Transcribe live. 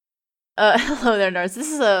Hello there, nerds.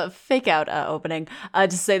 This is a fake-out opening.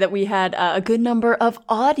 To say that we had a good number of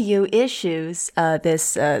audio issues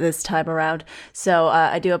this time around. So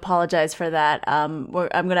I do apologize for that. I'm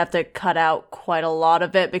gonna have to cut out quite a lot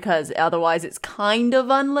of it because otherwise it's kind of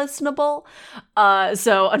unlistenable.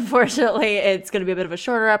 So unfortunately, it's gonna be a bit of a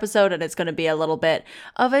shorter episode, and it's gonna be a little bit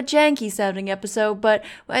of a janky-sounding episode. But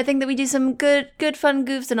I think that we do some good fun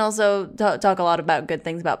goofs, and also talk a lot about good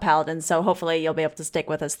things about Pal-adin. So hopefully you'll be able to stick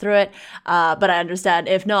with us through it. But I understand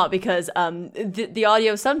if not, because the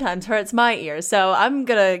audio sometimes hurts my ears. So I'm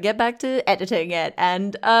gonna get back to editing it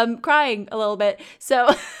and crying a little bit. So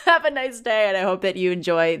have a nice day, and I hope that you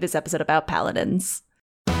enjoy this episode about Paladins.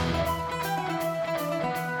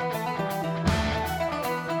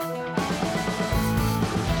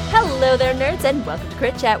 Hello there, nerds, and welcome to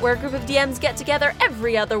Crit Chat, where a group of DMs get together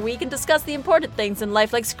every other week and discuss the important things in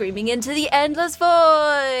life, like screaming into the endless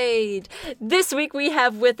void. This week we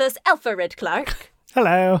have with us Alpha Red Clark.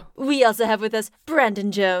 Hello. We also have with us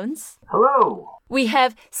Brandon Jones. Hello. We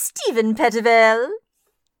have Stephen Petivel.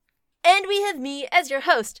 And we have me as your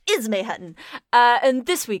host, Ismay Hutton. And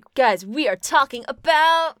this week, guys, we are talking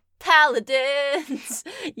about Paladins.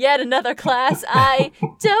 Yet another class I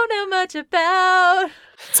don't know much about.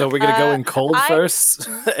 So we're going to go in cold first,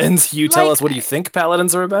 and you tell us what you think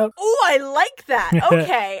Paladins are about? Oh, I like that.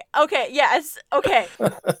 Okay, yes, okay.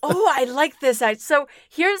 Oh, I like this. So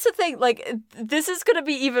here's the thing, this is going to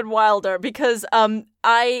be even wilder, because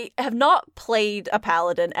I have not played a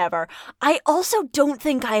Paladin ever. I also don't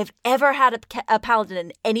think I have ever had a Paladin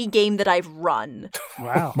in any game that I've run.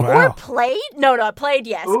 Wow. Or played? No, played,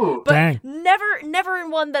 yes. Ooh, but dang. never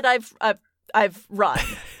in one that I've run.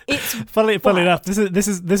 It's Funnily enough, this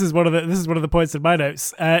is one of the points in my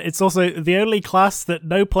notes. It's also the only class that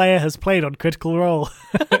no player has played on Critical Role.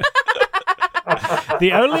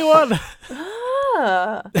 The only one.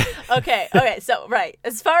 Okay. So right,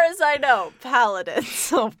 as far as I know,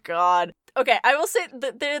 Paladins. Oh God. Okay, I will say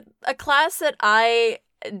that they're a class that I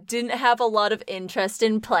didn't have a lot of interest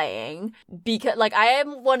in playing, because I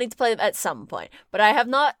am wanting to play them at some point, but I have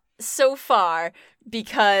not so far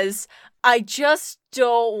because I just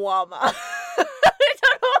don't wanna. I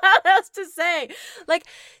don't know what else to say.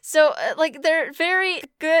 They're very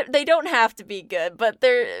good. They don't have to be good, but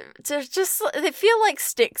they're just, they feel like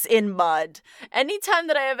sticks in mud. Anytime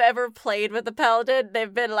that I have ever played with a Paladin,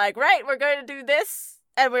 they've been like, right, we're going to do this,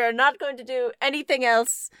 and we are not going to do anything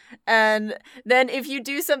else. And then if you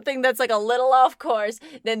do something that's a little off course,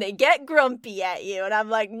 then they get grumpy at you. And I'm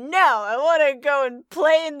like, no, I want to go and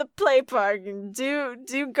play in the play park and do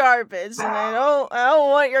garbage. And I don't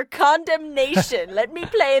want your condemnation. Let me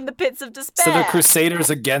play in the pits of despair. So they're crusaders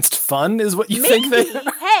against fun, is what you Maybe. think they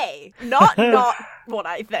are? Hey, not what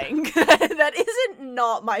I think. That isn't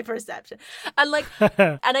not my perception. And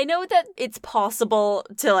and I know that it's possible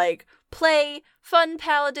to play fun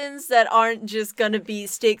paladins that aren't just gonna be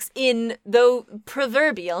sticks in the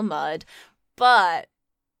proverbial mud, but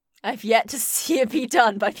I've yet to see it be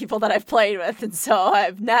done by people that I've played with, and so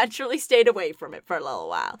I've naturally stayed away from it for a little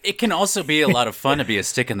while. It can also be a lot of fun to be a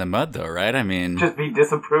stick in the mud, though, right? I mean, just be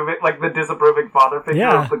disapproving, the disapproving father figure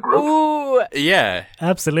of the group. Ooh. Yeah.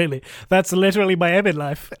 Absolutely. That's literally my aim in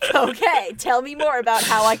life. Okay, tell me more about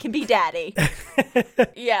how I can be daddy.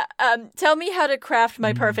 Yeah, tell me how to craft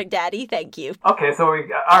my perfect daddy, thank you. Okay, so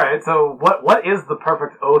alright, so what is the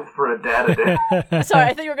perfect oath for a dad? Sorry,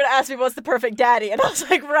 I thought you were going to ask me what's the perfect daddy, and I was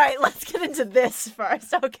like, right, let's get into this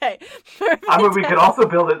first. Okay. Perfect we could also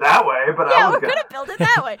build it that way, but yeah, we're going to build it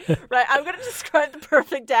that way. Right, I'm going to describe the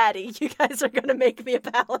perfect daddy. You guys are going to make me a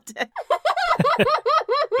paladin.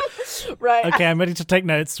 Right. Okay, I'm ready to take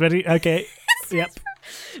notes. Ready? Okay. Yep.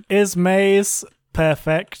 Is May's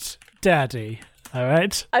perfect daddy? All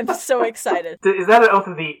right. I'm so excited. Is that an oath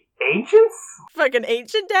of the ancients? Fucking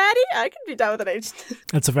ancient daddy? I can be down with an ancient.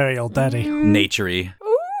 That's a very old daddy. Naturey.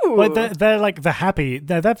 Well, they're like the happy.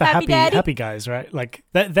 They're the happy guys, right?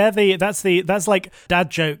 That's like dad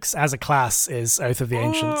jokes as a class is Oath of the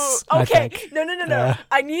Ancients. Ooh, okay, I think. no.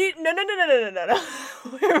 I need no. I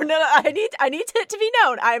need it to be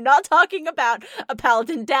known. I am not talking about a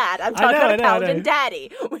paladin dad. I'm talking about a paladin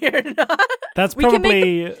daddy. We're not. That's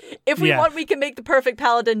probably if we want, we can make the perfect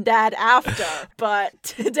paladin dad after. But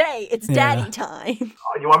today it's daddy time.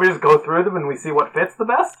 You want me to just go through them and we see what fits the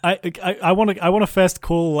best? I want to first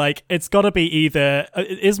call it's got to be either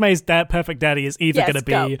Ismay's perfect daddy is either going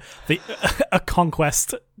to be a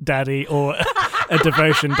conquest daddy or a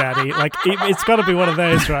devotion daddy. It's got to be one of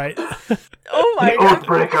those, right? Oh my god!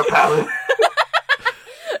 Oathbreaker paladin.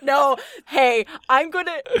 No, hey, I'm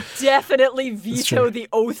gonna definitely veto the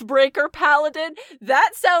Oathbreaker Paladin.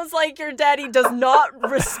 That sounds like your daddy does not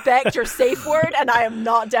respect your safe word, and I am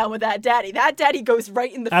not down with that daddy. That daddy goes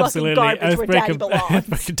right in the fucking garbage where daddy belongs.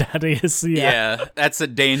 Oathbreaker daddy is, Yeah, that's a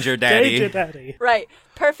danger daddy. Danger daddy. Right.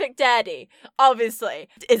 Perfect daddy, obviously,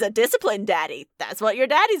 is a disciplined daddy. That's what your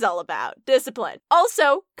daddy's all about. Discipline.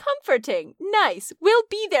 Also, comforting. Nice. We'll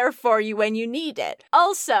be there for you when you need it.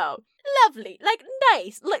 Also, lovely. Like,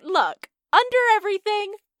 nice. Like, look, under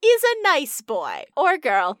everything is a nice boy. Or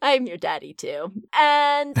girl. I'm your daddy, too.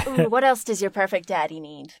 And, what else does your perfect daddy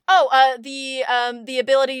need? Oh, the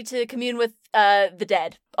ability to commune with the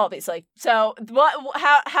dead, obviously. So,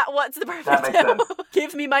 what's the perfect daddy?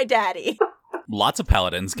 Give me my daddy. Lots of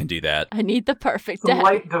paladins can do that. I need the perfect Some daddy.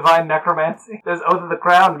 light divine necromancy. There's Oath of the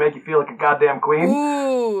Crown to make you feel like a goddamn queen.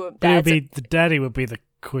 Ooh, The daddy would be the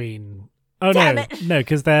queen. Oh, Damn no. it. No,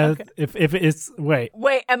 because they're... Okay. If it is... Wait.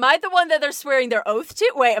 Wait, am I the one that they're swearing their oath to?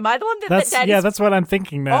 Wait, am I the one that daddy's... Yeah, that's what I'm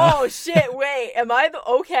thinking now. Oh, shit, wait, am I the...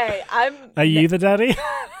 Okay, I'm... Are you the daddy?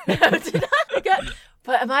 Did I get...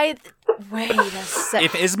 But am I... Wait a sec.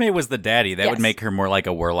 If Ismay was the daddy, that would make her more like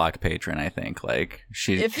a warlock patron, I think. Like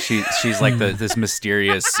she's like this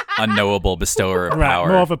mysterious, unknowable bestower of power.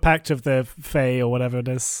 More of a pact of the Fae or whatever it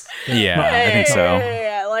is. Yeah, I think so.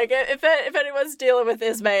 Yeah. Like, if anyone's dealing with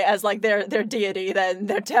Ismay as, like, their deity, then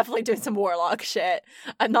they're definitely doing some warlock shit.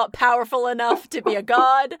 I'm not powerful enough to be a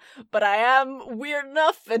god, but I am weird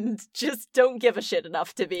enough and just don't give a shit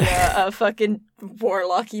enough to be a fucking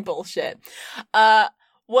warlocky bullshit.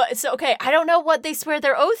 What? So okay, I don't know what they swear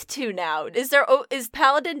their oath to now. Is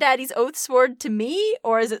Paladin Daddy's oath sworn to me,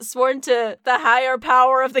 or is it sworn to the higher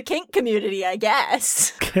power of the kink community? I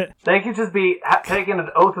guess. They could just be taking an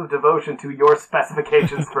oath of devotion to your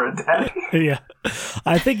specifications for a daddy. Yeah,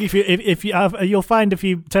 I think if you have, you'll find if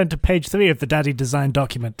you turn to page 3 of the daddy design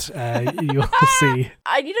document, you'll see.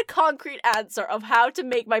 I need a concrete answer of how to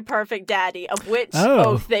make my perfect daddy, of which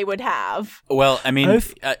oath they would have. Well, I mean,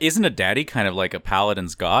 isn't a daddy kind of like a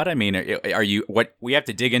paladin's god? I mean, are you, what we have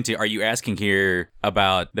to dig into, are you asking here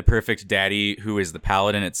about the perfect daddy who is the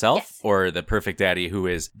paladin itself? Yes. Or the perfect daddy who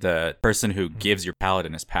is the person who gives your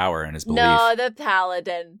paladin his power and his belief? No, the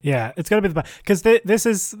paladin. Yeah, it's gotta be the, because this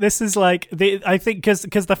is like I think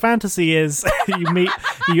because the fantasy is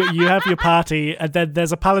you have your party and then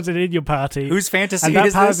there's a paladin in your party. Whose fantasy and that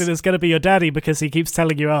is paladin this? is going to be your daddy because he keeps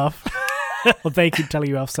telling you off. Or they keep telling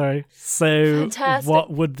you off, sorry. So Fantastic.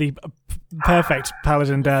 what would the perfect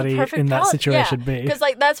paladin daddy in that situation be? Because,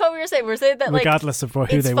 like, that's what we were saying. We're saying that, like, regardless of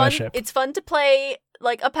who they worship. It's fun to play,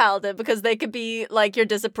 like, a paladin because they could be, like, your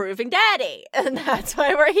disapproving daddy. And that's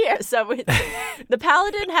why we're here. So the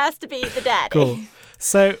paladin has to be the daddy. Cool.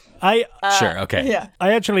 So sure, okay. Yeah.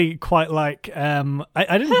 I actually quite like,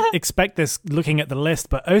 I didn't expect this looking at the list,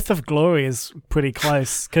 but Oath of Glory is pretty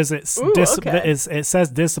close because it says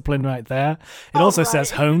discipline right there. It also says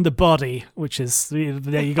hone the body, which is,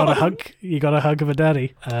 you got a hug of a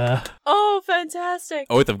daddy. Oh, fantastic.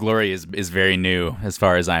 Oath of Glory is very new as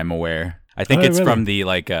far as I'm aware. I think it's really? from the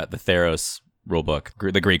the Theros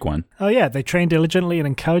rulebook, the Greek one. Oh yeah, they train diligently and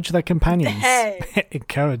encourage their companions. Hey.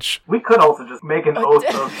 Encourage. We could also just make an oath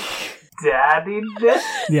of daddy-ness.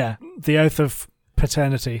 Yeah, the oath of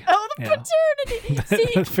paternity. Oh, the paternity.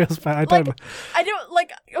 See, It feels bad. I don't. I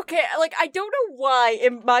don't know why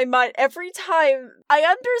in my mind every time I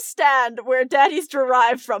understand where daddy's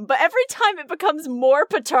derived from, but every time it becomes more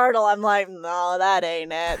paternal, I'm like, no, that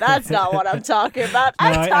ain't it. That's not what I'm talking about.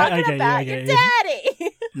 I'm talking about your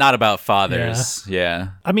daddy. Not about fathers.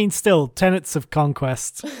 Yeah. I mean, still, tenets of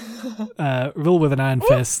conquest. Rule with an iron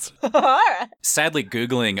fist. All right. Sadly,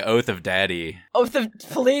 Googling Oath of Daddy.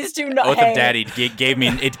 Please do not. Oath of Daddy gave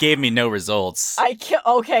me no results. Okay.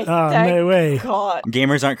 Oh, thank no way. God.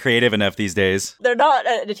 Gamers aren't creative enough these days. They're not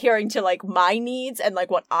adhering to, like, my needs and, like,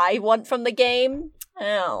 what I want from the game. I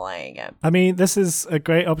don't like it. I mean, this is a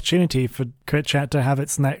great opportunity for Crit Chat to have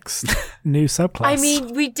its next new subclass. I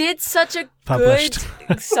mean, we did such a Published.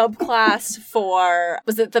 good subclass for,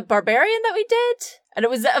 was it the Barbarian that we did? And it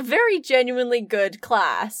was a very genuinely good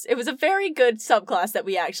class. It was a very good subclass that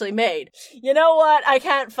we actually made. You know what? I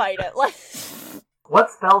can't fight it. What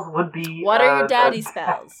spells would be... What are your daddy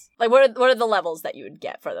spells? Like, what are the levels that you would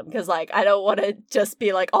get for them? Because, like, I don't want to just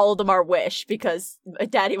be like, all of them are wish, because my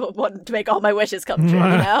daddy will want to make all my wishes come true,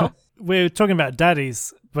 you know? We're talking about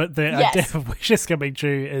daddies, but the idea of wishes coming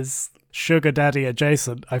true is sugar daddy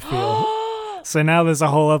adjacent, I feel. So now there's a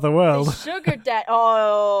whole other world. Sugar daddy.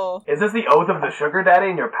 Oh. Is this the oath of the sugar daddy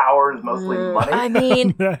and your power is mostly money? I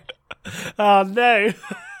mean... Oh, no.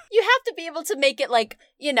 You have to be able to make it like,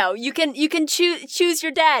 you know, you can choose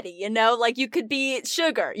your daddy, you know, like you could be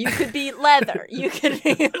sugar, you could be leather, you could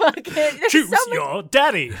be fucking choose your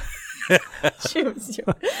daddy. Choose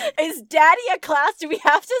your. Is daddy a class? Do we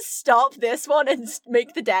have to stop this one and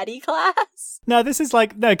make the daddy class? No, this is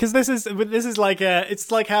like because this is like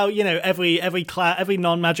it's like how, you know, every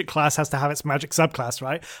non-magic class has to have its magic subclass,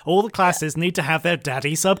 right? All the classes need to have their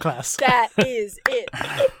daddy subclass. That is it.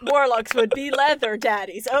 Warlocks would be leather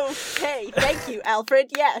daddies. Okay, thank you,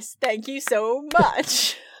 Alfred. Yes, thank you so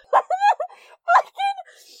much.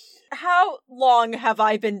 How long have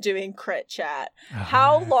I been doing Crit Chat?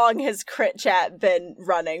 How long has Crit Chat been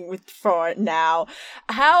running for now?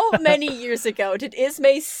 How many years ago did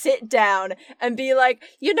Ismay sit down and be like,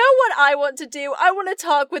 you know what I want to do? I want to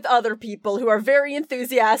talk with other people who are very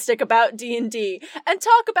enthusiastic about D&D and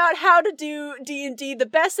talk about how to do D&D the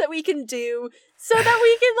best that we can do so that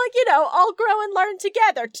we can, like, you know, all grow and learn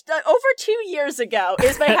together. Over 2 years ago,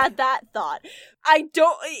 Ismay had that thought.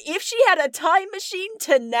 If she had a time machine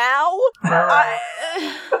to now,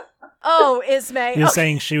 Ismay. You're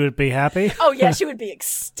saying she would be happy? Oh, yeah, she would be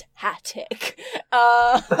ecstatic.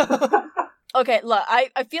 Okay, look,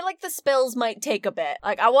 I feel like the spells might take a bit.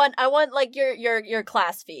 Like, I want like your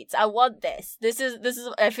class feats. I want this. This is.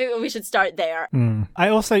 I feel we should start there. I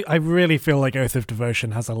really feel like Oath of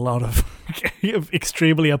Devotion has a lot of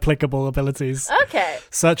extremely applicable abilities. Okay.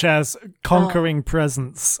 Such as Conquering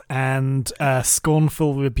Presence and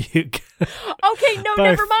Scornful Rebuke. Okay, no,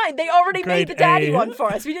 never mind. They already made the daddy one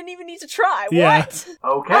for us. We didn't even need to try. Yeah. What?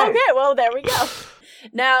 Okay, well, there we go.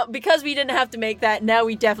 Now, because we didn't have to make that, now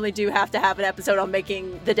we definitely do have to have an episode on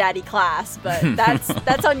making the daddy class, but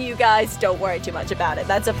that's on you guys. Don't worry too much about it.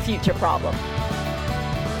 That's a future problem.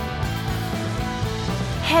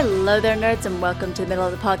 Hello there, nerds, and welcome to the middle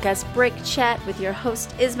of the podcast Break Chat with your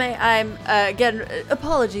host, Ismay. I'm, again,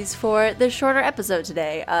 apologies for the shorter episode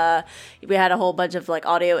today. We had a whole bunch of, like,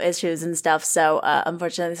 audio issues and stuff, so,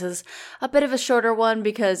 unfortunately, this is a bit of a shorter one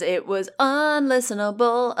because it was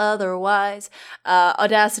unlistenable otherwise.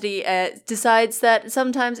 Audacity decides that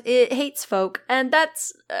sometimes it hates folk, and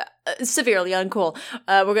that's severely uncool.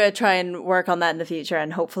 We're going to try and work on that in the future,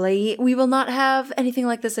 and hopefully we will not have anything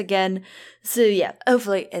like this again. So yeah,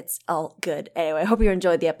 hopefully it's all good. Anyway, hope you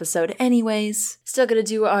enjoyed the episode anyways. Still going to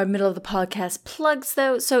do our middle of the podcast plugs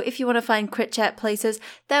though, so if you want to find Crit Chat places,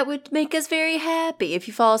 that would make us very happy. If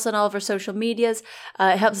you follow us on all of our social medias,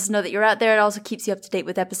 it helps us know that you're out there. It also keeps you up to date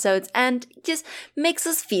with episodes and just makes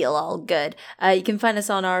us feel all good. You can find us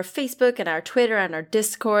on our Facebook and our Twitter and our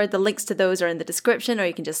Discord. The links to those are in the description, or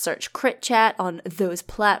you can just search Crit Chat on those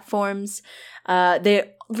platforms. The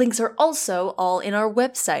links are also all in our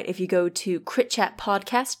website. If you go to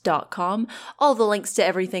critchatpodcast.com, all the links to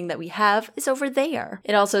everything that we have is over there.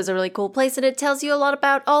 It also is a really cool place, and it tells you a lot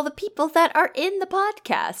about all the people that are in the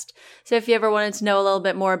podcast. So if you ever wanted to know a little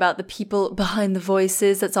bit more about the people behind the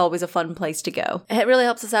voices, that's always a fun place to go. It really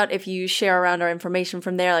helps us out if you share around our information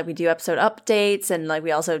from there. Like, we do episode updates, and like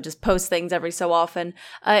we also just post things every so often.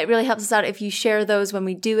 It really helps us out if you share those when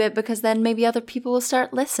we do it, because then maybe other people will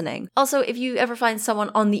start listening. Also, if you ever find someone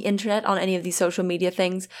on the internet, on any of these social media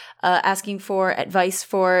things, asking for advice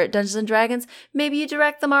for Dungeons and Dragons, maybe you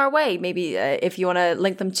direct them our way. Maybe if you want to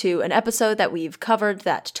link them to an episode that we've covered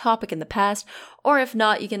that topic in the past, or if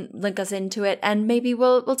not, you can link us into it, and maybe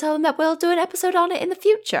we'll tell them that we'll do an episode on it in the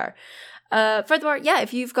future. Furthermore, yeah,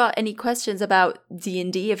 if you've got any questions about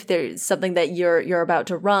D&D, if there's something that you're about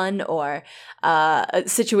to run, or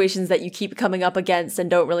situations that you keep coming up against and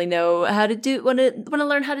don't really know how to do, want to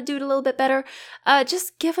learn how to do it a little bit better,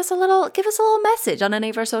 just give us a little message on any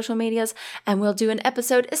of our social medias, and we'll do an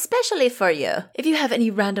episode especially for you. If you have any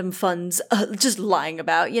random funds just lying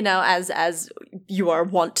about, you know, as you are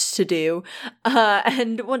wont to do,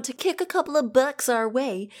 and want to kick a couple of bucks our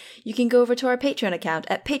way, you can go over to our Patreon account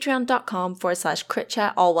at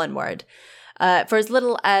patreon.com/critchat, all one word. For as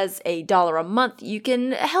little as $1 a month, you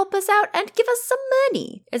can help us out and give us some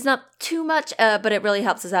money. It's not too much, but it really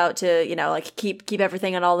helps us out to, you know, like keep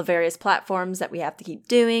everything on all the various platforms that we have to keep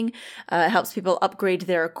doing. It helps people upgrade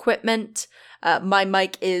their equipment. My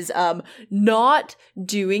mic is not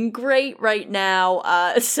doing great right now,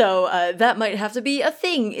 so that might have to be a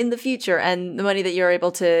thing in the future, and the money that you're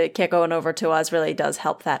able to kick on over to us really does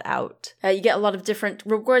help that out. You get a lot of different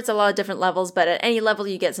rewards, a lot of different levels, but at any level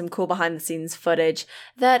you get some cool behind-the-scenes footage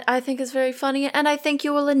that I think is very funny, and I think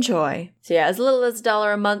you will enjoy. So yeah, as little as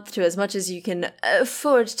 $1 a month to as much as you can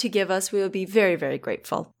afford to give us, we will be very, very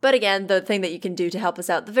grateful. But again, the thing that you can do to help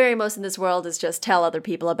us out the very most in this world is just tell other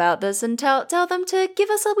people about this, and tell tell them to give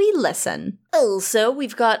us a wee listen. Also,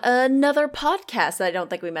 we've got another podcast. I don't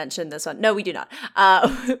think we mentioned this one. No, we do not.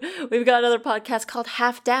 We've got another podcast called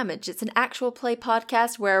Half Damage. It's an actual play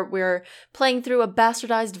podcast where we're playing through a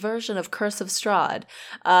bastardized version of Curse of Strahd.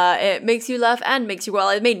 It makes you laugh and makes you, well,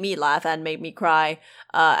 it made me laugh and made me cry.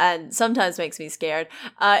 And sometimes makes me scared.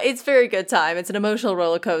 It's a very good time. It's an emotional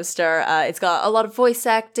roller coaster. It's got a lot of voice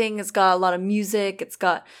acting. It's got a lot of music. It's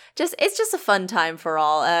just a fun time for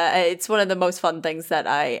all. It's one of the most fun things that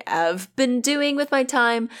I have been doing with my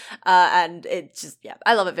time. And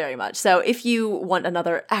I love it very much. So if you want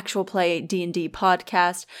another actual play D&D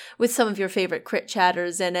podcast with some of your favorite crit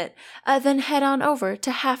chatters in it, then head on over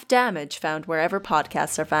to Half Damage, found wherever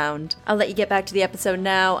podcasts are found. I'll let you get back to the episode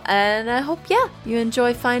now, and I hope, you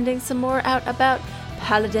enjoy finding some more out about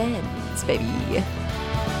Pal-adins, baby.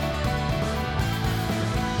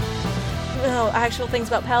 Oh, actual things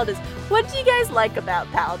about paladins. What do you guys like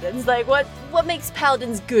about paladins? Like, what makes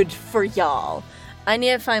paladins good for y'all? I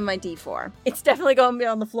need to find my D4. It's definitely going to be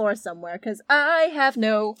on the floor somewhere, because I have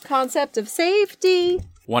no concept of safety.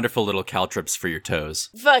 Wonderful little caltrops for your toes.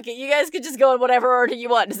 Fuck it, you guys could just go in whatever order you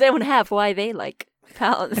want. Does anyone have why they like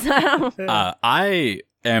paladins? I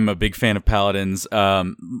am a big fan of paladins.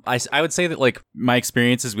 I would say that, like, my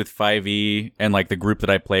experiences with 5e and, like, the group that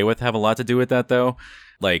I play with have a lot to do with that, though.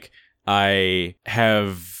 Like, I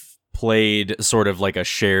have played sort of like a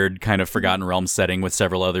shared kind of Forgotten Realms setting with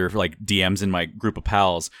several other, like, DMs in my group of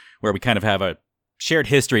pals, where we kind of have a shared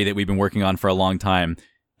history that we've been working on for a long time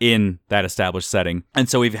in that established setting. And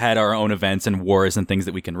so we've had our own events and wars and things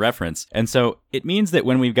that we can reference. And so it means that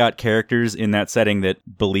when we've got characters in that setting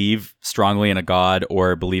that believe strongly in a god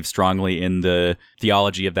or believe strongly in the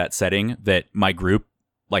theology of that setting, that my group,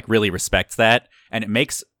 like, really respects that. And it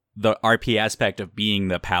makes the RP aspect of being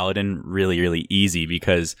the paladin really, really easy,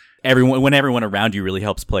 because when everyone around you really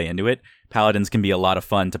helps play into it, paladins can be a lot of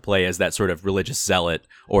fun to play as that sort of religious zealot,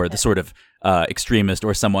 or the sort of extremist,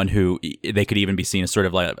 or someone who they could even be seen as sort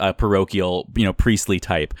of like a parochial, priestly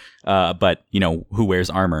type, but, who wears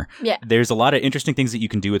armor. Yeah. There's a lot of interesting things that you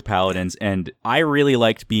can do with paladins, and I really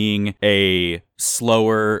liked being a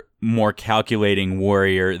slower, more calculating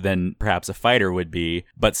warrior than perhaps a fighter would be,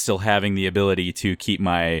 but still having the ability to keep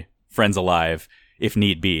my friends alive if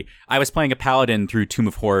need be. I was playing a paladin through Tomb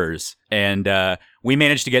of Horrors, and we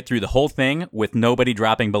managed to get through the whole thing with nobody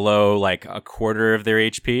dropping below like a quarter of their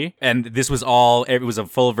HP. And this was it was a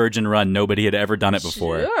full virgin run. Nobody had ever done it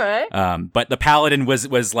before. Sure. But the paladin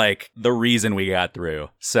was like the reason we got through.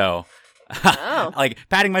 So like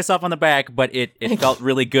patting myself on the back, but it felt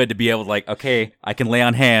really good to be able to, like, okay, I can lay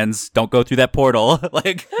on hands. Don't go through that portal.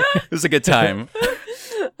 Like, it was a good time.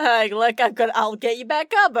 Look, I'll get you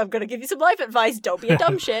back up. I'm gonna give you some life advice. Don't be a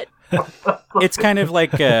dumb shit. It's kind of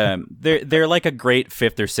like they're like a great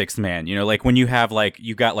 5th or 6th man. Like when you have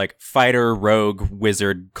you got like fighter, rogue,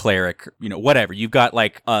 wizard, cleric, whatever. You've got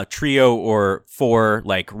like a trio or 4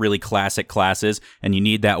 like really classic classes, and you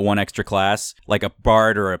need that one extra class. Like a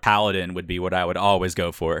bard or a paladin would be what I would always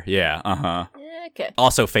go for. Yeah. Okay.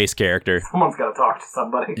 Also face character. Someone's got to talk to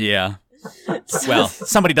somebody. Yeah. Well,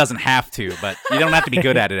 somebody doesn't have to, but you don't have to be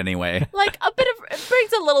good at it anyway. Like it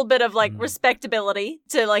brings a little bit of like respectability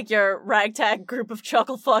to like your ragtag group of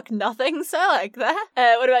chucklefuck nothings. I like that.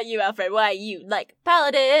 What about you, Alfred? Why you like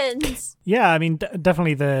paladins? Yeah, I mean,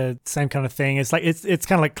 definitely the same kind of thing. It's like it's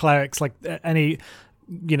kind of like clerics, like any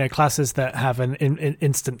classes that have an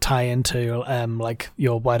instant tie into like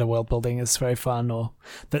your wider world building is very fun, or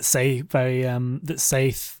that say very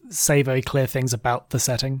very clear things about the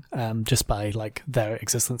setting just by like their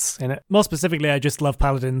existence in it. More specifically, I just love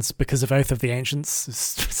paladins because of Oath of the Ancients.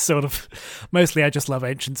 It's sort of mostly I just love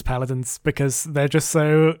Ancients paladins because they're just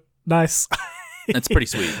so nice. That's pretty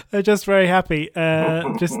sweet. They're just very happy.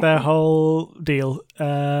 Just their whole deal.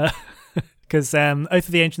 Because Oath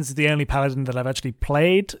of the Ancients is the only paladin that I've actually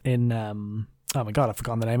played in, oh my god, I've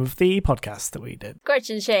forgotten the name of the podcast that we did.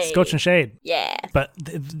 Scorch and Shade. Yeah. But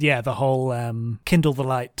the whole kindle the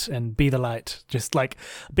light and be the light. Just like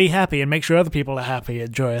be happy and make sure other people are happy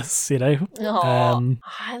and joyous, Aww.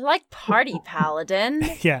 I like Party Paladin.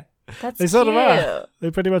 Yeah. That's they sort of are.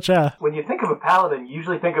 They pretty much are. When you think of a paladin, you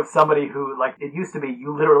usually think of somebody who, like, it used to be,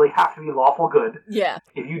 you literally have to be lawful good. Yeah.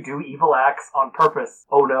 If you do evil acts on purpose,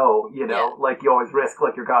 oh no, like, you always risk,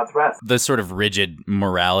 like, your god's rest. The sort of rigid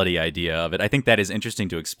morality idea of it, I think that is interesting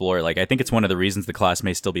to explore. Like, I think it's one of the reasons the class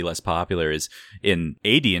may still be less popular is in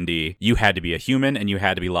AD&D, you had to be a human and you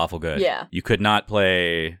had to be lawful good. Yeah. You could not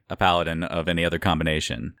play a paladin of any other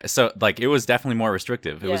combination. So, like, it was definitely more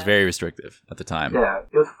restrictive. It was very restrictive at the time. Yeah.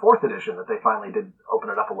 It was 4th edition that they finally did open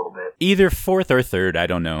it up a little bit. Either 4th or 3rd, I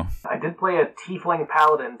don't know. I did play a tiefling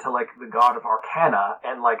paladin to, like, the god of Arcana,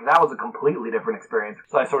 and, like, that was a completely different experience.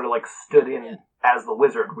 So I sort of, like, stood in as the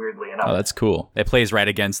wizard, weirdly enough. Oh, that's cool. It plays right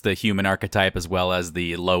against the human archetype as well as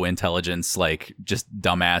the low intelligence, like, just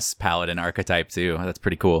dumbass paladin archetype, too. That's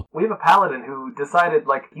pretty cool. We have a paladin who decided,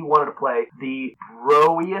 like, he wanted to play the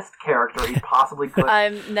broiest character he possibly could.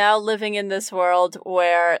 I'm now living in this world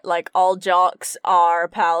where, like, all jocks are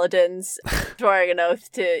paladins, swearing an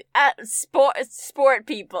oath to sport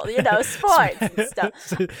people, you know, sports and stuff.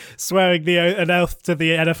 Swearing an oath to the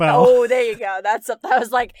NFL. Oh, there you go. That's something. I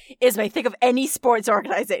was like, Ismay, think of any sports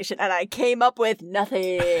organization, and I came up with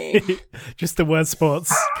nothing. Just the word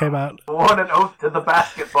sports came out. Want an oath to the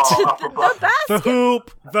basketball. The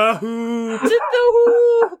hoop. The hoop. To the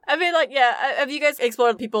hoop. I mean, like, yeah. Have you guys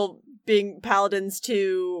explored people being paladins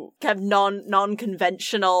to kind of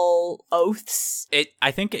non-conventional oaths?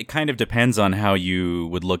 I think it kind of depends on how you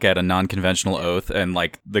would look at a non-conventional oath and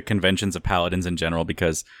like the conventions of paladins in general,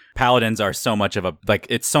 because paladins are so much of a, like,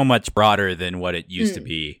 it's so much broader than what it used to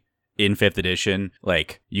be. In 5th edition,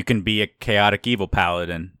 like, you can be a chaotic evil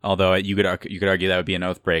paladin, although you could argue that would be an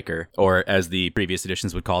oathbreaker, or as the previous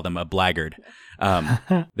editions would call them, a blackguard.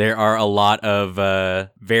 There are a lot of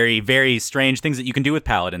very, very strange things that you can do with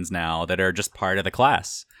paladins now that are just part of the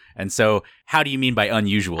class. And so, how do you mean by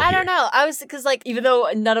unusual here? I don't know. Because, like, even though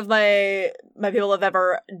none of my people have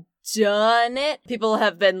ever done it, people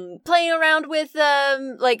have been playing around with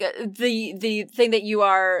like the thing that you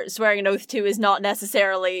are swearing an oath to is not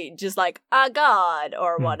necessarily just like a god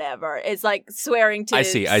or whatever. It's like swearing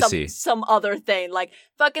to some other thing, like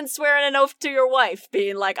fucking swearing an oath to your wife,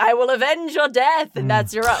 being like, I will avenge your death, and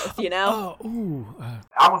that's your oath, you know?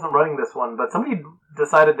 I wasn't running this one, but somebody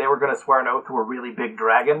decided they were going to swear an oath to a really big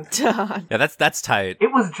dragon. Yeah, that's tight.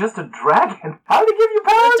 It was just a dragon. How did it give you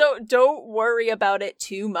powers? Don't worry about it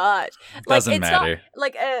too much. Doesn't matter.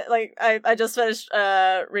 I just finished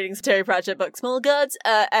reading some Terry Pratchett book, Small Gods,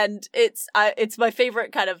 and it's my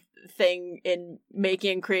favorite kind of thing in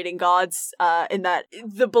making and creating gods, in that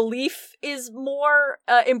the belief is more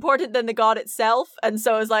important than the god itself. And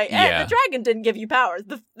so it's like, the dragon didn't give you powers.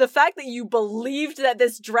 The fact that you believed that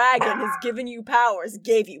this dragon has given you powers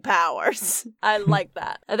gave you powers. I like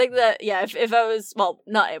that. I think that, if I was, well,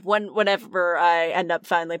 not if, whenever I end up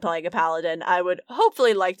finally playing a paladin, I would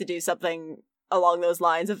hopefully like to do something along those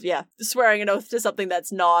lines of, swearing an oath to something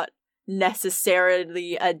that's not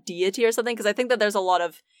necessarily a deity or something, because I think that there's a lot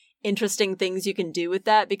of interesting things you can do with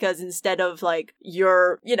that, because instead of like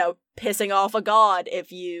you're pissing off a god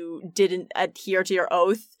if you didn't adhere to your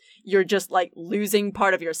oath, you're just like losing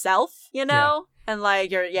part of yourself, and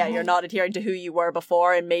like you're not adhering to who you were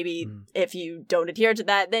before, and maybe if you don't adhere to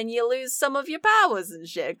that, then you lose some of your powers and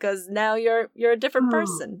shit, because now you're a different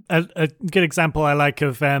person. A good example I like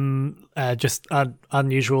of just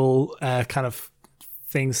unusual kind of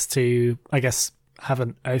things to, I guess, have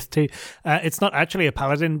an oath to. It's not actually a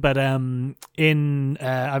paladin, but I'm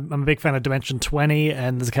a big fan of Dimension 20,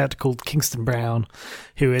 and there's a character called Kingston Brown,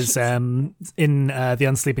 who is in The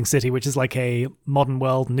Unsleeping City, which is like a modern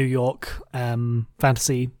world New York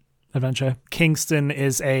fantasy adventure. Kingston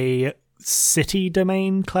is a city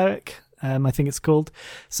domain cleric, I think it's called.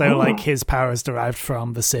 So like his power is derived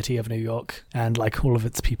from the city of New York and like all of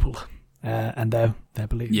its people. And their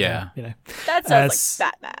belief. Yeah. That sounds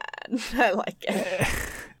like Batman. I like it.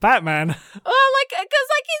 Batman? Well, because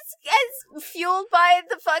he's fueled by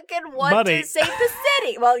the fucking want money to save the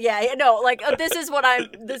city. Well, this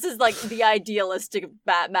is like the idealistic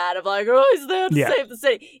Batman of like, oh, he's there to save the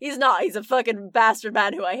city. He's not. He's a fucking bastard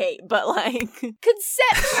man who I hate, but like,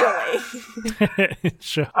 conceptually.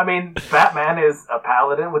 Sure. I mean, Batman is a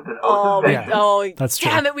paladin with an oath of vengeance. Oh, that's true.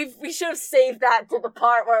 Damn it, we should have saved that to the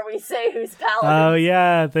part where we say who's paladin. Oh,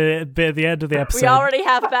 yeah, the end of the episode. We already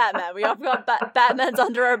have Batman. We already got Batman's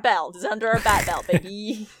under our belt. He's under our bat belt,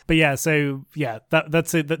 baby. But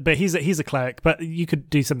that's it. But he's a cleric. But you could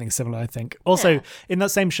do something similar, I think. Also, in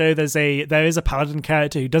that same show, there is a paladin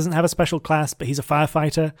character who doesn't have a special class, but he's a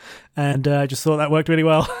firefighter, and I just thought that worked really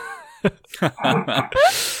well.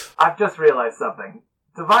 I've just realized something.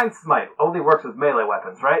 Divine Smite only works with melee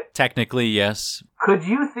weapons, right? Technically, yes. Could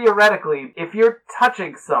you theoretically, if you're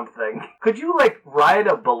touching something, could you, like, ride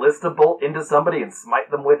a ballista bolt into somebody and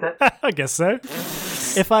smite them with it? I guess so.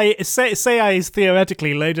 If I say I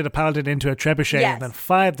theoretically loaded a paladin into a trebuchet and then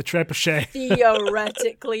fired the trebuchet.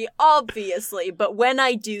 Theoretically, obviously, but when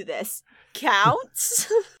I do this,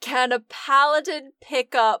 counts? Can a paladin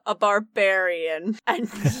pick up a barbarian and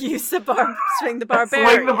use swing the barbarian?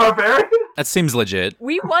 Swing the barbarian? That seems legit.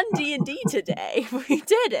 We won D&D today. We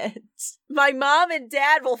did it. My mom and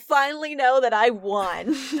dad will finally know that I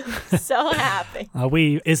won. So happy.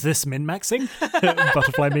 Is this min-maxing?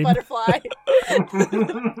 Butterfly meme? Butterfly.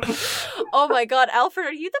 Oh my god, Alfred,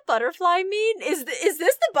 are you the butterfly meme? Is this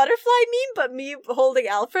the butterfly meme, but me holding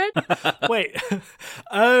Alfred? Wait.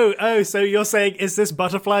 Oh, so you're saying, is this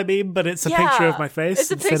butterfly meme, but it's a picture of my face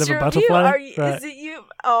instead of a butterfly? Right. Is it you?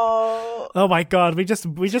 Oh my god, we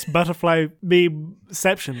just butterfly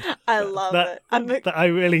meme-ception. I love it. That I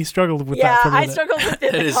really struggled with that for a minute. I struggled with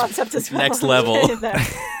the concept as well. Next level.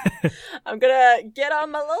 I'm gonna get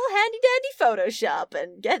on my little handy-dandy Photoshop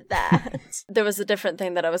and get that. There was a different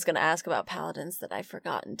thing that I was gonna ask about paladins that I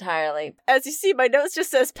forgot entirely. As you see, my notes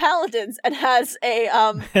just says paladins and has a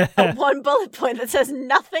one bullet point that says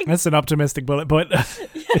nothing. That's an optimistic bullet point.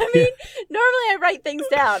 I mean, normally I write things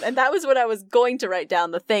down, and that was what I was going to write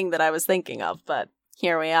down, the thing that I was thinking of, but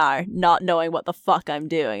here we are, not knowing what the fuck I'm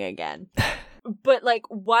doing again. But, like,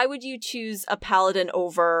 why would you choose a paladin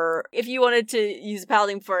over... If you wanted to use a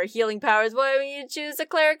paladin for healing powers, why wouldn't you choose a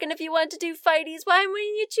cleric? And if you wanted to do fighties, why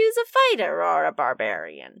wouldn't you choose a fighter or a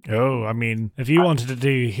barbarian? Oh, I mean, if you wanted to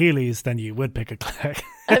do healies, then you would pick a cleric.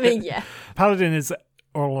 I mean, yeah. Paladin is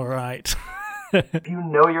all right. If you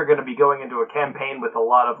know you're going to be going into a campaign with a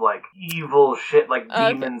lot of, like, evil shit, like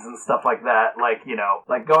demons and stuff like that, like, you know,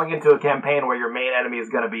 like going into a campaign where your main enemy is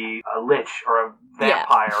going to be a lich or a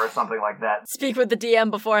vampire or something like that. Speak with the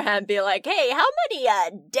DM beforehand, be like, hey, how many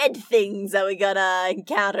dead things are we gonna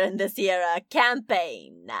encounter in this year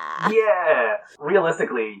campaign? Yeah.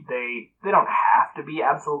 Realistically, they don't have to be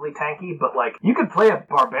absolutely tanky, but, like, you could play a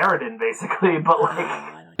Pal-adin, basically, but,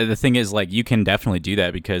 like... The thing is, like, you can definitely do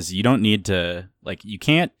that because you don't need to, like, you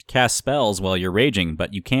can't cast spells while you're raging,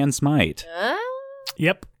 but you can smite.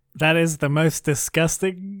 Yep. That is the most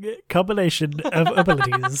disgusting combination of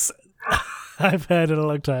abilities I've heard in a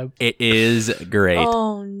long time. It is great.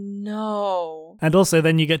 Oh, no. And also,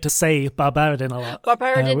 then you get to say Pal-adin a lot.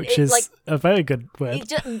 Pal-adin, which is like, a very good word.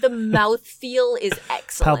 The mouthfeel is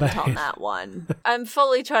excellent on that one. I'm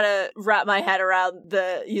fully trying to wrap my head around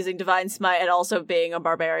the using Divine Smite and also being a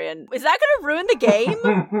barbarian. Is that going to ruin the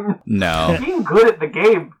game? No. Being good at the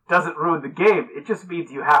game doesn't ruin the game. It just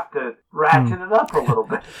means you have to ratchet it up a little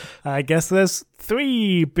bit. I guess there's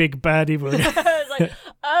 3 big bad evil. It's like,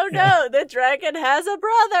 oh no, the dragon has a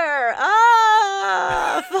brother.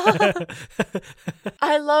 Ah!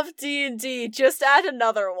 I love D&D. Just add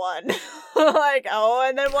another one. Like, oh,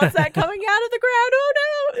 and then what's that coming out of the ground? Oh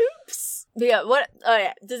no, oops. But yeah, what? Oh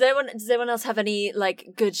yeah. Does anyone else have any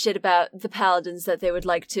like good shit about the paladins that they would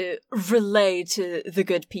like to relay to the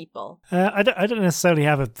good people? I don't necessarily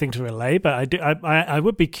have a thing to relay, but I do. I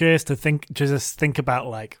would be curious to just think about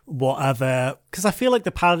like what other, because I feel like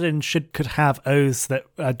the paladin could have oaths that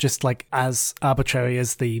are just like as arbitrary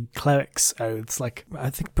as the cleric's oaths. Like I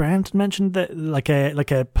think Brand mentioned that like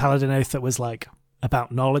a paladin oath that was like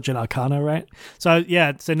about knowledge and arcana, right? So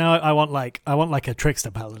yeah, so now I want like a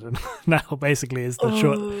trickster paladin. Now basically is the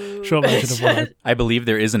short version of what I believe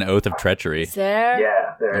there is an oath of treachery. Is there?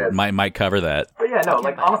 Yeah, there is. Might cover that. But yeah, no,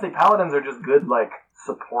 like honestly, paladins are just good like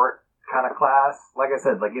support kind of class. Like I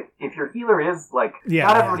said, like if your healer is like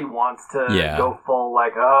not everybody wants to go full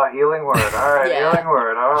like healing word, all right, healing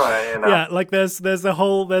word, all right, you know. Yeah, like there's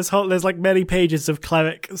like many pages of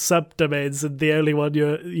cleric subdomains, and the only one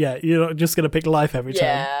you're not just gonna pick life every time.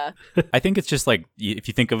 Yeah. I think it's just like if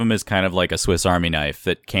you think of them as kind of like a Swiss Army knife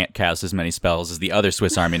that can't cast as many spells as the other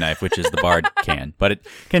Swiss Army knife, which is the bard can, but it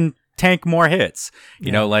can tank more hits.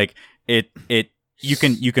 You know, like it. You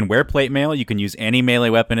can wear plate mail. You can use any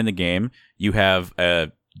melee weapon in the game. You have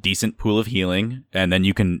a decent pool of healing, and then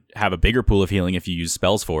you can have a bigger pool of healing if you use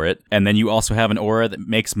spells for it. And then you also have an aura that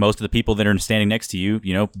makes most of the people that are standing next to you,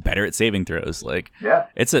 you know, better at saving throws. Like,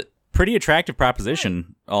 it's a pretty attractive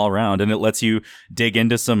proposition all around, and it lets you dig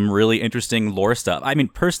into some really interesting lore stuff. I mean,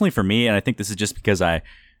 personally for me, and I think this is just because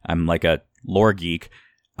I'm like a lore geek,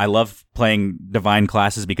 I love playing divine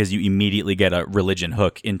classes because you immediately get a religion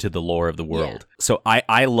hook into the lore of the world. Yeah. So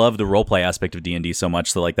I love the roleplay aspect of D&D so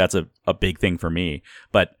much, so like that's a big thing for me.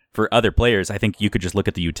 But for other players, I think you could just look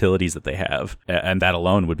at the utilities that they have, and that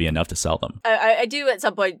alone would be enough to sell them. I do at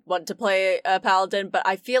some point want to play a paladin, but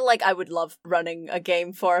I feel like I would love running a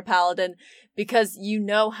game for a paladin because you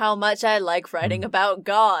know how much I like writing about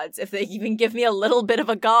gods. If they even give me a little bit of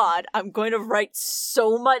a god, I'm going to write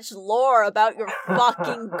so much lore about your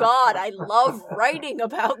fucking god. I love writing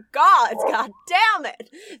about gods. God damn it.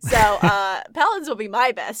 So, paladins will be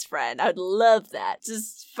my best friend. I would love that.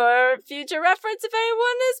 Just for future reference, if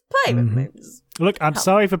anyone is Just play with me. Look, I'm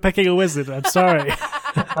sorry for picking a wizard. I'm sorry.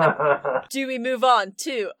 Do we move on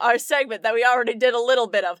to our segment that we already did a little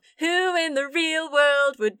bit of? Who in the real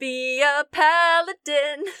world would be a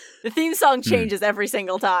paladin? The theme song changes every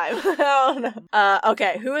single time. Oh, no.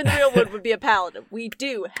 Okay, who in the real world would be a paladin? We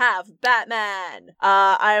do have Batman.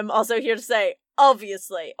 I am also here to say,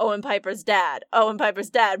 obviously, Owen Piper's dad. Owen Piper's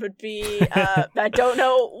dad would be, I don't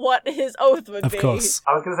know what his oath would be. Of course.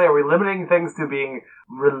 I was going to say, are we limiting things to being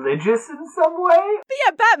religious in some way? But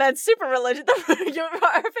yeah, Batman's super religious. Our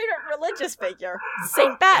favorite religious figure,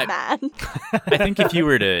 Saint Batman. I think if you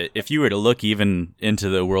were to look even into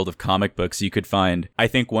the world of comic books, you could find, I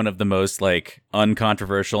think, one of the most like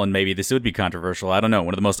uncontroversial, and maybe this would be controversial, I don't know,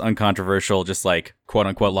 one of the most uncontroversial, just like quote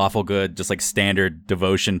unquote lawful good, just like standard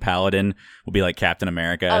devotion paladin would be like Captain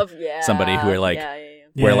America. Somebody who are like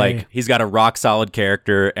where like he's got a rock solid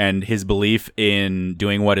character, and his belief in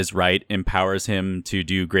doing what is right empowers him to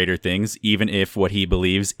do greater things, even if what he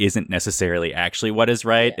believes isn't necessarily actually what is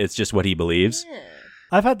right. It's just what he believes.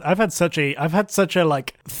 I've had such a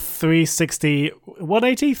like 360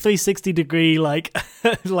 degree like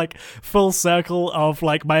like full circle of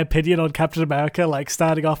like my opinion on Captain America, like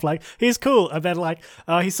starting off like he's cool, and then like,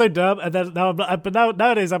 oh, he's so dumb, and then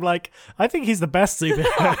nowadays I'm like, I think he's the best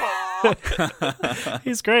superhero.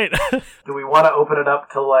 He's great. Do we want to open it up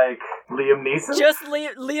to like Liam Neeson? Just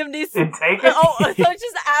Liam Neeson. And take it? Oh, so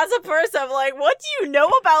just as a person, I'm like, what do you know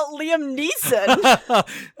about Liam Neeson?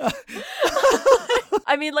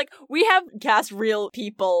 I mean, like, we have cast real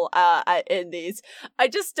people in these. I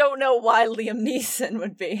just don't know why Liam Neeson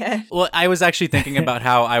would be it. Well, I was actually thinking about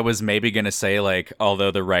how I was maybe going to say, like, although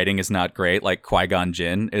the writing is not great, like, Qui-Gon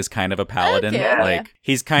Jinn is kind of a paladin. Okay. Like,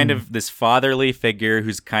 he's kind of this fatherly figure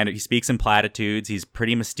who's kind of, he speaks in platitudes, he's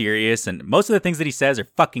pretty mysterious, and most of the things that he says are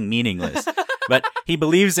fucking meaningless. But he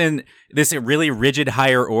believes in this really rigid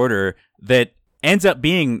higher order that ends up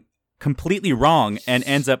being completely wrong and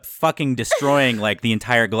ends up fucking destroying like the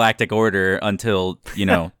entire galactic order until, you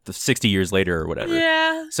know, 60 years later or whatever.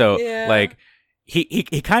 Yeah. So like he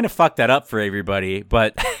kind of fucked that up for everybody,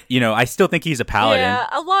 but you know, I still think he's a paladin. Yeah,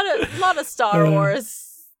 a lot of Star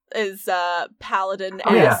Wars is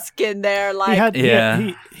paladin-esque in there, like he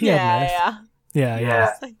had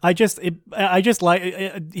Yeah. I just like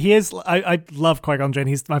he is. I love Qui-Gon Jinn.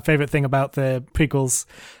 He's my favorite thing about the prequels.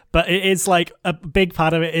 But it's like a big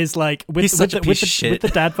part of it is like with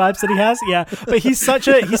the dad vibes that he has. Yeah, but he's such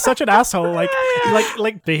an asshole. Like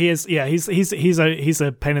he is. Yeah, he's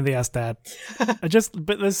a pain in the ass dad.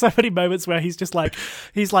 But there's so many moments where he's like,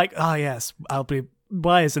 oh yes, I'll be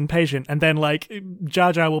wise and patient, and then like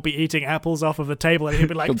Jar Jar will be eating apples off of the table, and he'll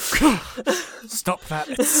be like, stop that!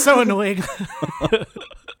 It's so annoying.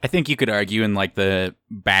 I think you could argue in like the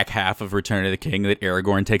back half of Return of the King that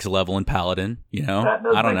Aragorn takes a level in Paladin. You know, that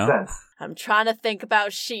does I don't make know. Sense. I'm trying to think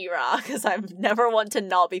about She-Ra because I never want to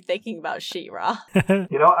not be thinking about She-Ra. You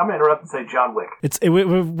know, I'm gonna interrupt and say John Wick.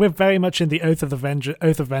 We're very much in the Oath of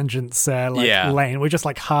Vengeance lane. We're just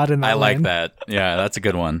like hard in that. I like lane. that. Yeah, that's a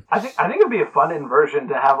good one. I think it'd be a fun inversion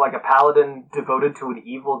to have like a paladin devoted to an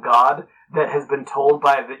evil god that has been told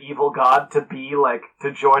by the evil god to be like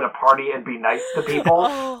to join a party and be nice to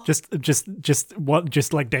people.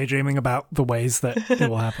 just like daydreaming about the ways that it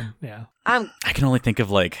will happen. Yeah. I can only think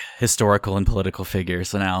of like historical and political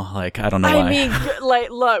figures now. Like I don't know why. I mean,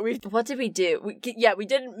 like, look, what did we do? We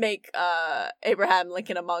didn't make Abraham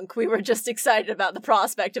Lincoln a monk. We were just excited about the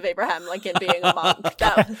prospect of Abraham Lincoln being a monk.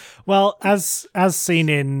 Well, as seen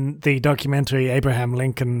in the documentary Abraham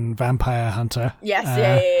Lincoln Vampire Hunter. Yes,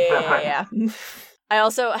 yeah. I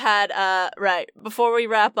also had, before we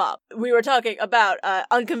wrap up, we were talking about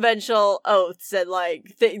unconventional oaths and,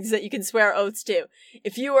 like, things that you can swear oaths to.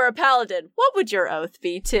 If you were a paladin, what would your oath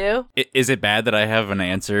be to? Is it bad that I have an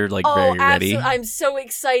answer, like, very ready? I'm so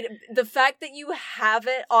excited. The fact that you have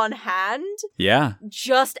it on hand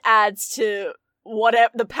just adds to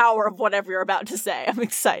the power of whatever you're about to say. I'm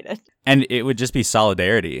excited. And it would just be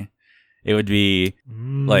solidarity. It would be,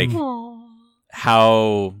 like,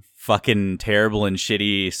 how fucking terrible and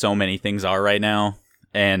shitty so many things are right now,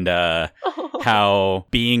 and how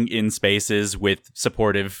being in spaces with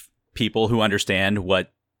supportive people who understand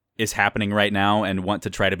what is happening right now and want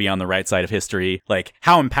to try to be on the right side of history, like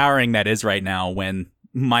how empowering that is right now when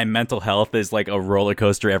my mental health is like a roller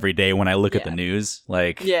coaster every day when I look at the news.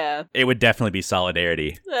 Like, it would definitely be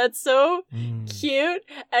solidarity. That's so cute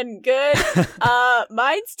and good.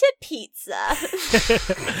 Mine's to pizza.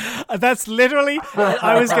 That's literally,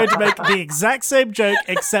 I was going to make the exact same joke,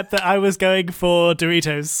 except that I was going for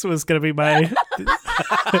Doritos was going to be my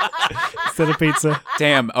instead of pizza.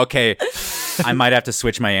 Damn, okay. I might have to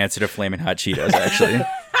switch my answer to Flamin' Hot Cheetos, actually.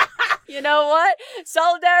 You know what?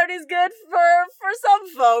 Solidarity's good for some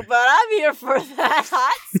folk, but I'm here for that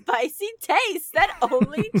hot, spicy taste that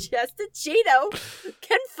only just a Cheeto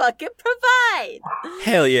can fucking provide.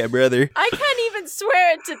 Hell yeah, brother. I can't even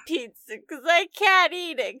swear it to pizza because I can't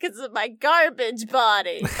eat it because of my garbage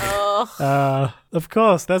body. Oh. Of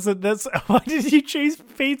course. That's why did you choose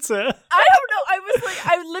pizza? I don't know.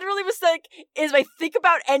 I literally was like, Ismay, think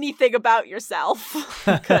about anything about yourself.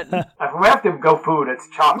 I couldn't. If we have to go food, it's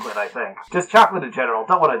chocolate, I think. Just chocolate in general.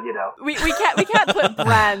 Don't want to, We can't put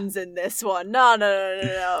brands in this one. No.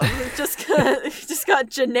 Just got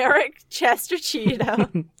generic Chester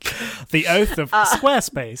Cheeto. The oath of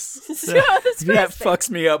Squarespace. That fucks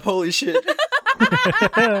me up. Holy shit.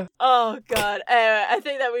 Oh, God. I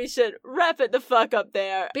think that we should wrap it the fuck up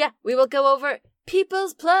there. But yeah, we will go over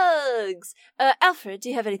people's plugs. Alfred, do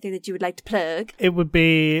you have anything that you would like to plug? It would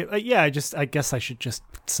be, I guess I should just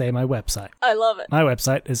say my website. I love it. My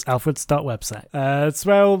website is alfreds.website. It's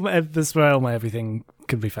where all my everything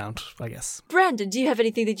can be found, I guess. Brandon, do you have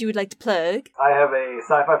anything that you would like to plug? I have a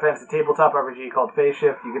sci-fi fantasy tabletop RPG called Phase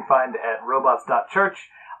Shift you can find at robots.church.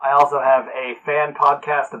 I also have a fan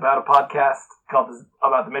podcast about a podcast called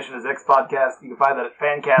About the Mission is X podcast. You can find that at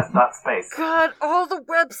fancast.space. God, all the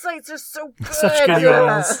websites are so good. Such good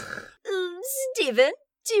ones. Steven,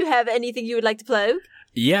 do you have anything you would like to plug?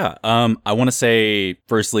 Yeah, I want to say,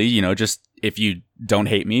 firstly, just if you don't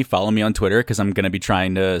hate me, follow me on Twitter, because I'm going to be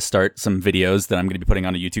trying to start some videos that I'm going to be putting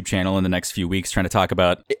on a YouTube channel in the next few weeks, trying to talk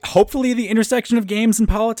about, hopefully, the intersection of games and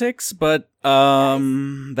politics, but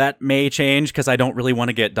that may change, because I don't really want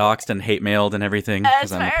to get doxxed and hate mailed and everything,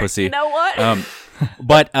 because I'm a pussy. You know what?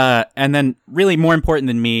 But, and then really more important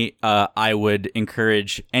than me, I would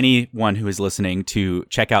encourage anyone who is listening to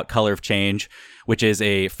check out Color of Change, which is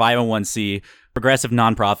a 501c progressive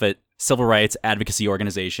nonprofit civil rights advocacy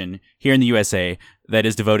organization here in the USA that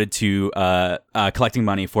is devoted to collecting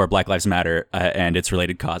money for Black Lives Matter and its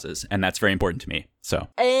related causes. And that's very important to me. So.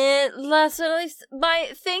 And last but not least, my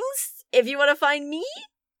things. If you want to find me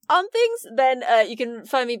on things, then you can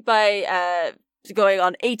find me by going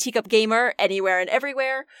on A Teacup Gamer anywhere and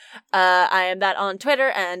everywhere. I am that on Twitter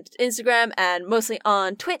and Instagram and mostly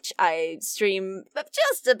on Twitch. I stream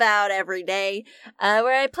just about every day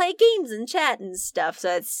where I play games and chat and stuff.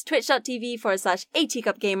 So it's twitch.tv/A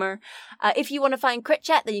Teacup Gamer. If you want to find Crit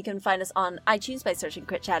Chat, then you can find us on iTunes by searching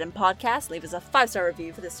Crit Chat and Podcast. Leave us a 5-star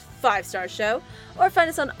review for this 5-star show. Or find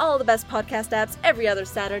us on all the best podcast apps every other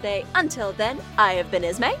Saturday. Until then, I have been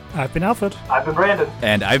Ismay. I've been Alfred. I've been Brandon.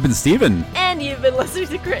 And I've been Steven. And you've been listening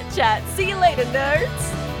to Crit Chat. See you later,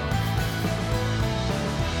 nerds!